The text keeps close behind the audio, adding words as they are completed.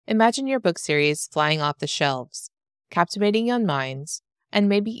Imagine your book series flying off the shelves, captivating young minds, and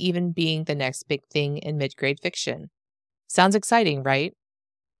maybe even being the next big thing in mid-grade fiction. Sounds exciting, right?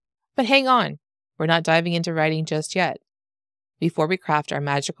 But hang on, we're not diving into writing just yet. Before we craft our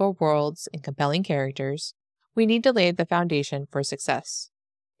magical worlds and compelling characters, we need to lay the foundation for success.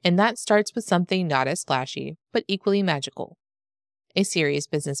 And that starts with something not as flashy, but equally magical: a series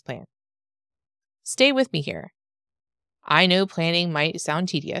business plan. Stay with me here. I know planning might sound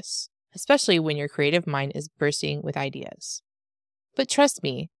tedious, especially when your creative mind is bursting with ideas. But trust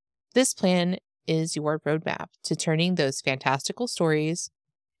me, this plan is your roadmap to turning those fantastical stories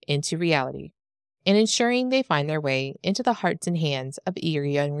into reality and ensuring they find their way into the hearts and hands of eager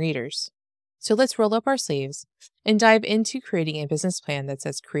young readers. So let's roll up our sleeves and dive into creating a business plan that's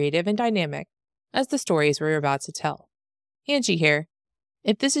as creative and dynamic as the stories we're about to tell. Angie here.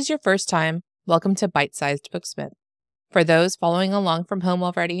 If this is your first time, welcome to Byte-Sized Booksmith. For those following along from home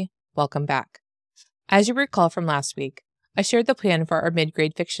already, welcome back. As you recall from last week, I shared the plan for our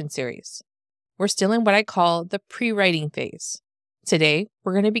mid-grade fiction series. We're still in what I call the pre-writing phase. Today,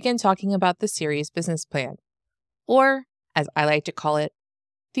 we're going to begin talking about the series business plan, or, as I like to call it,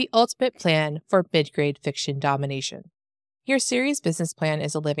 the ultimate plan for mid-grade fiction domination. Your series business plan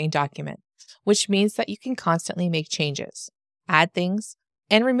is a living document, which means that you can constantly make changes, add things,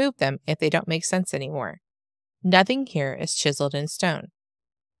 and remove them if they don't make sense anymore. Nothing here is chiseled in stone.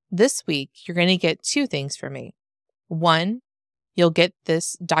 This week, you're going to get two things from me. One, you'll get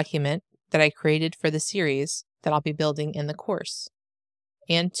this document that I created for the series that I'll be building in the course.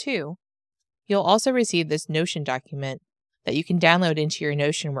 And two, you'll also receive this Notion document that you can download into your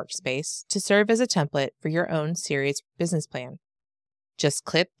Notion workspace to serve as a template for your own series business plan. Just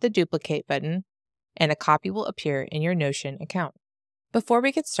click the duplicate button and a copy will appear in your Notion account. Before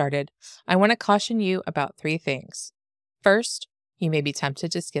we get started, I want to caution you about three things. First, you may be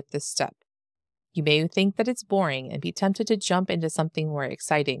tempted to skip this step. You may think that it's boring and be tempted to jump into something more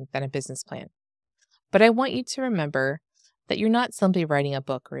exciting than a business plan. But I want you to remember that you're not simply writing a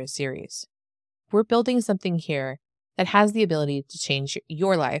book or a series. We're building something here that has the ability to change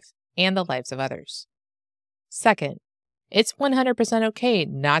your life and the lives of others. Second, it's 100% okay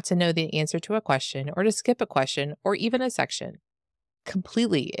not to know the answer to a question or to skip a question or even a section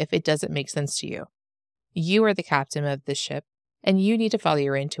completely if it doesn't make sense to you. You are the captain of this ship, and you need to follow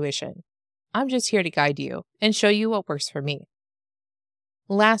your intuition. I'm just here to guide you and show you what works for me.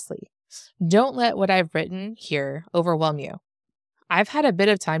 Lastly, don't let what I've written here overwhelm you. I've had a bit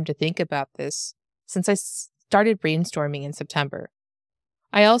of time to think about this since I started brainstorming in September.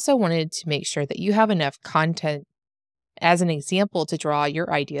 I also wanted to make sure that you have enough content as an example to draw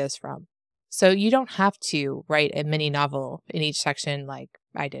your ideas from. So you don't have to write a mini novel in each section like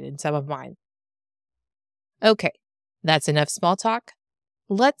I did in some of mine. Okay, that's enough small talk.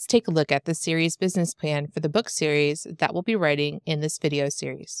 Let's take a look at the series business plan for the book series that we'll be writing in this video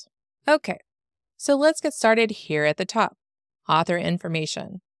series. Okay, so let's get started here at the top. Author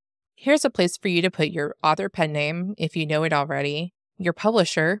information. Here's a place for you to put your author pen name if you know it already, your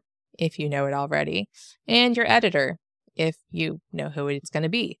publisher if you know it already, and your editor if you know who it's going to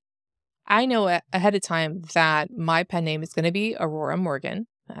be. I know ahead of time that my pen name is going to be Aurora Morgan.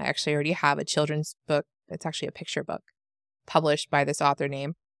 I actually already have a children's book. It's actually a picture book published by this author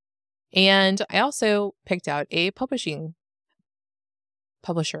name. And I also picked out a publisher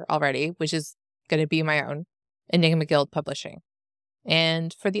already, which is going to be my own, Enigma Guild Publishing.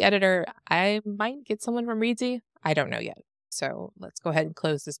 And for the editor, I might get someone from Reedsy. I don't know yet. So let's go ahead and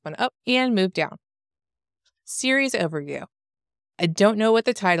close this one up and move down. Series overview. I don't know what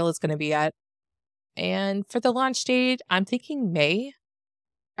the title is going to be yet. And for the launch date, I'm thinking May.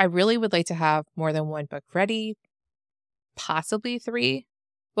 I really would like to have more than one book ready, possibly 3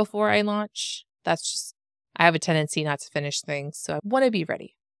 before I launch. I have a tendency not to finish things, so I want to be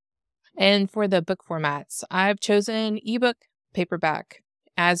ready. And for the book formats, I've chosen ebook, paperback,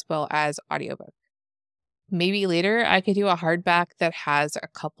 as well as audiobook. Maybe later I could do a hardback that has a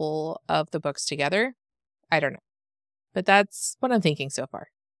couple of the books together. I don't know. But that's what I'm thinking so far.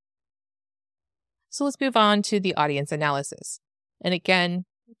 So let's move on to the audience analysis. And again,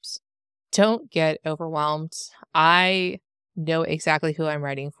 don't get overwhelmed. I know exactly who I'm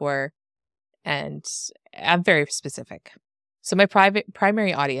writing for, and I'm very specific. So my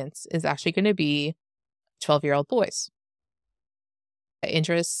primary audience is actually going to be 12-year-old boys.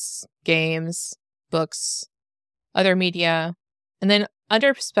 Interests, games, books, other media, and then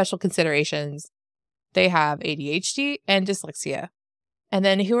under special considerations, they have ADHD and dyslexia. And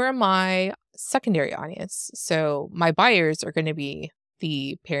then who are my secondary audience? So my buyers are going to be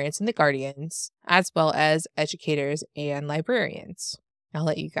the parents and the guardians, as well as educators and librarians. I'll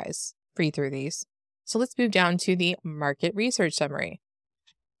let you guys read through these. So let's move down to the market research summary.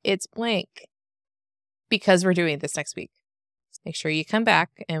 It's blank because we're doing this next week. Make sure you come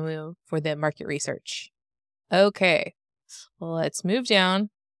back and for the market research. Okay, let's move down.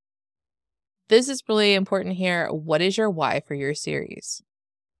 This is really important here. What is your why for your series?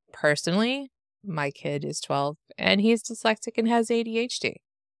 Personally, my kid is 12 and he's dyslexic and has ADHD.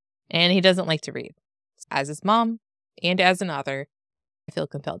 And he doesn't like to read. As his mom and as an author, I feel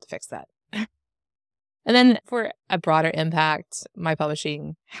compelled to fix that. And then for a broader impact, my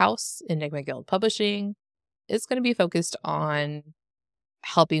publishing house, Enigma Guild Publishing, is going to be focused on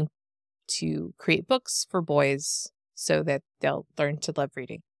helping to create books for boys so that they'll learn to love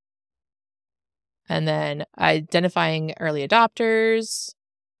reading. And then identifying early adopters.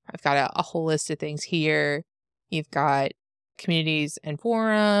 I've got a whole list of things here. You've got communities and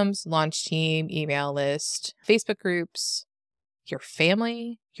forums, launch team, email list, Facebook groups, your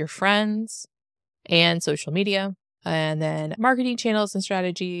family, your friends, and social media. And then marketing channels and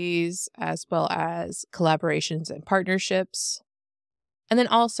strategies, as well as collaborations and partnerships. And then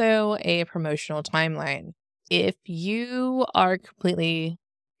also a promotional timeline. If you are completely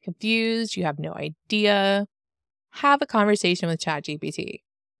confused, you have no idea, have a conversation with ChatGPT.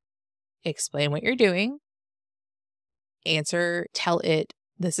 Explain what you're doing. Tell it,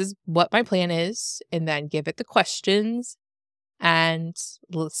 this is what my plan is, and then give it the questions and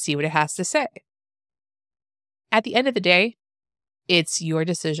let's see what it has to say. At the end of the day, it's your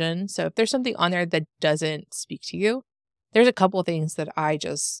decision. So if there's something on there that doesn't speak to you, there's a couple of things that I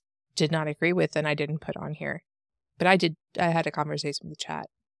just did not agree with and I didn't put on here. But I had a conversation with the chat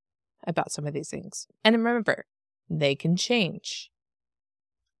about some of these things. And remember, they can change.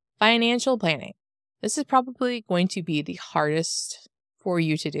 Financial planning. This is probably going to be the hardest for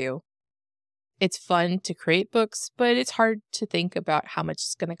you to do. It's fun to create books, but it's hard to think about how much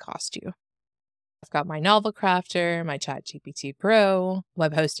it's going to cost you. I've got my novel crafter, my ChatGPT Pro,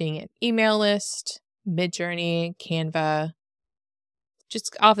 web hosting and email list, Midjourney, Canva.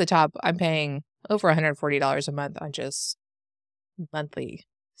 Just off the top, I'm paying over $140 a month on just monthly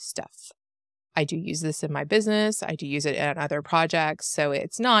stuff. I do use this in my business. I do use it in other projects. So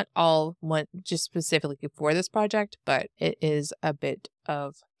it's not all one just specifically for this project, but it is a bit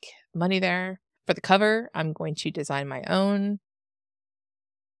of money there. For the cover, I'm going to design my own.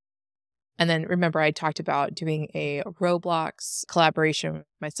 And then remember, I talked about doing a Roblox collaboration with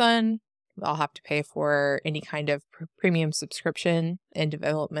my son. I'll have to pay for any kind of premium subscription and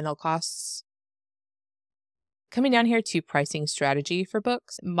developmental costs. Coming down here to pricing strategy for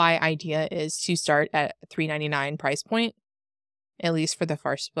books, my idea is to start at a $3.99 price point, at least for the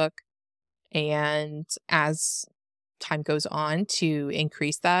first book. And as time goes on, to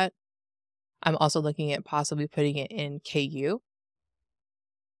increase that. I'm also looking at possibly putting it in KU.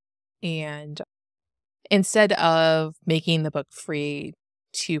 And instead of making the book free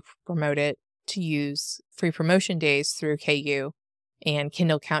to promote it, to use free promotion days through KU and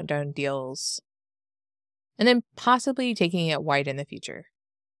Kindle Countdown deals. And then possibly taking it wide in the future.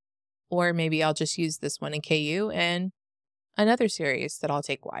 Or maybe I'll just use this one in KU and another series that I'll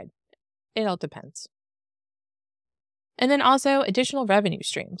take wide. It all depends. And then also additional revenue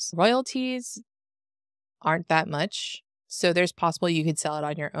streams. Royalties aren't that much. So there's possible you could sell it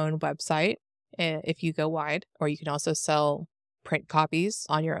on your own website if you go wide. Or you can also sell print copies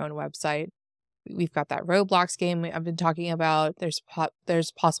on your own website. We've got that Roblox game I've been talking about.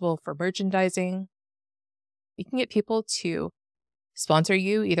 There's possible for merchandising. You can get people to sponsor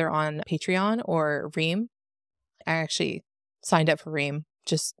you either on Patreon or Ream. I actually signed up for Ream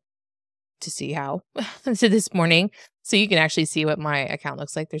just to see how so this morning. So you can actually see what my account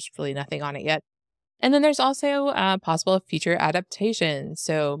looks like. There's really nothing on it yet. And then there's also possible future adaptations.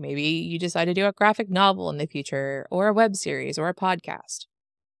 So maybe you decide to do a graphic novel in the future or a web series or a podcast.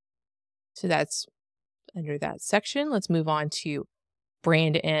 So that's under that section. Let's move on to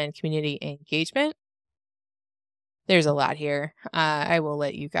brand and community engagement. There's a lot here. I will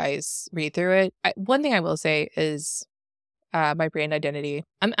let you guys read through it. One thing I will say is my brand identity.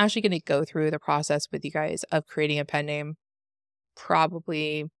 I'm actually going to go through the process with you guys of creating a pen name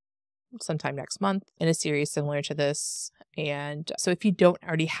probably sometime next month in a series similar to this. And so if you don't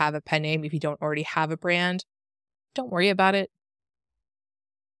already have a pen name, if you don't already have a brand, don't worry about it.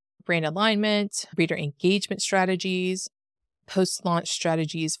 Brand alignment, reader engagement strategies, post-launch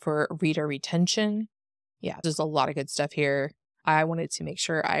strategies for reader retention. Yeah, there's a lot of good stuff here. I wanted to make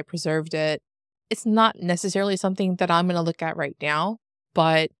sure I preserved it. It's not necessarily something that I'm going to look at right now,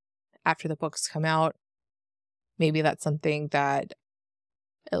 but after the books come out, maybe that's something that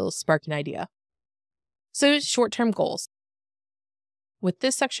it'll spark an idea. So short-term goals. With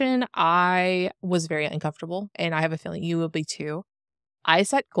this section, I was very uncomfortable, and I have a feeling you will be too. I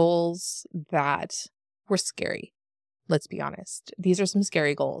set goals that were scary. Let's be honest. These are some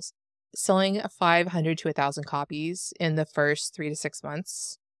scary goals. Selling 500 to 1,000 copies in the first 3 to 6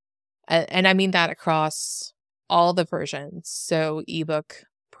 months. And I mean that across all the versions. So ebook,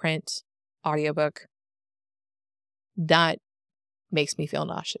 print, audiobook. That makes me feel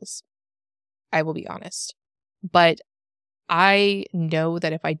nauseous. I will be honest. But I know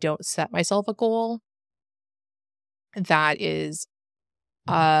that if I don't set myself a goal that is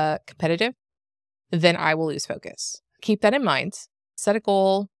competitive, then I will lose focus. Keep that in mind. Set a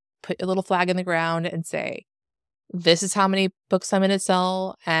goal, put a little flag in the ground and say, this is how many books I'm going to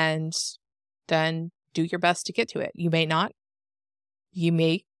sell, and then do your best to get to it. You may not. You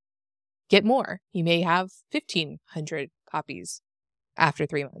may get more. You may have 1,500 copies after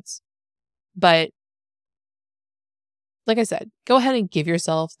 3 months. But like I said, go ahead and give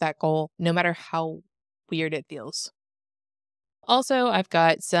yourself that goal, no matter how weird it feels. Also, I've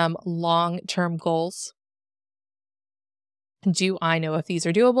got some long-term goals. Do I know if these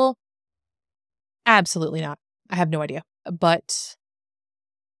are doable? Absolutely not. I have no idea, but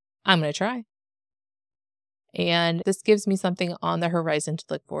I'm going to try. And this gives me something on the horizon to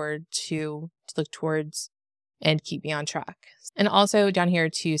look forward to look towards, and keep me on track. And also down here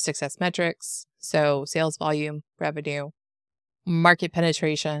to success metrics. So sales volume, revenue, market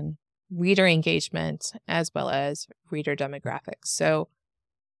penetration, reader engagement, as well as reader demographics. So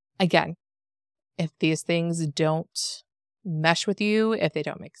again, if these things don't mesh with you, if they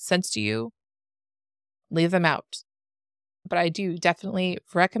don't make sense to you, leave them out. But I do definitely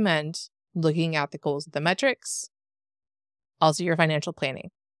recommend looking at the goals of the metrics, also your financial planning.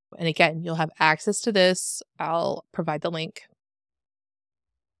 And again, you'll have access to this. I'll provide the link.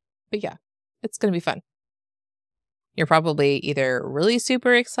 But yeah, it's going to be fun. You're probably either really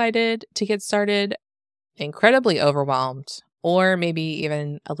super excited to get started, incredibly overwhelmed, or maybe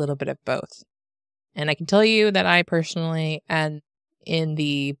even a little bit of both. And I can tell you that I personally am in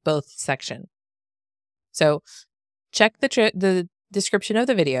the both section. So check the description of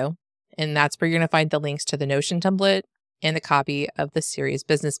the video, and that's where you're going to find the links to the Notion template and the copy of the series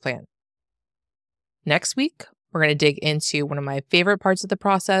business plan. Next week, we're going to dig into one of my favorite parts of the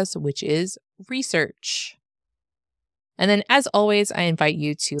process, which is research. And then, as always, I invite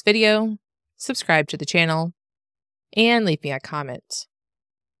you to this video, subscribe to the channel, and leave me a comment.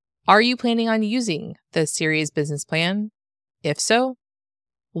 Are you planning on using the series business plan? If so,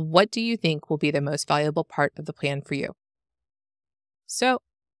 what do you think will be the most valuable part of the plan for you? So,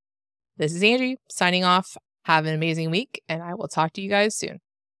 this is Angie signing off. Have an amazing week, and I will talk to you guys soon.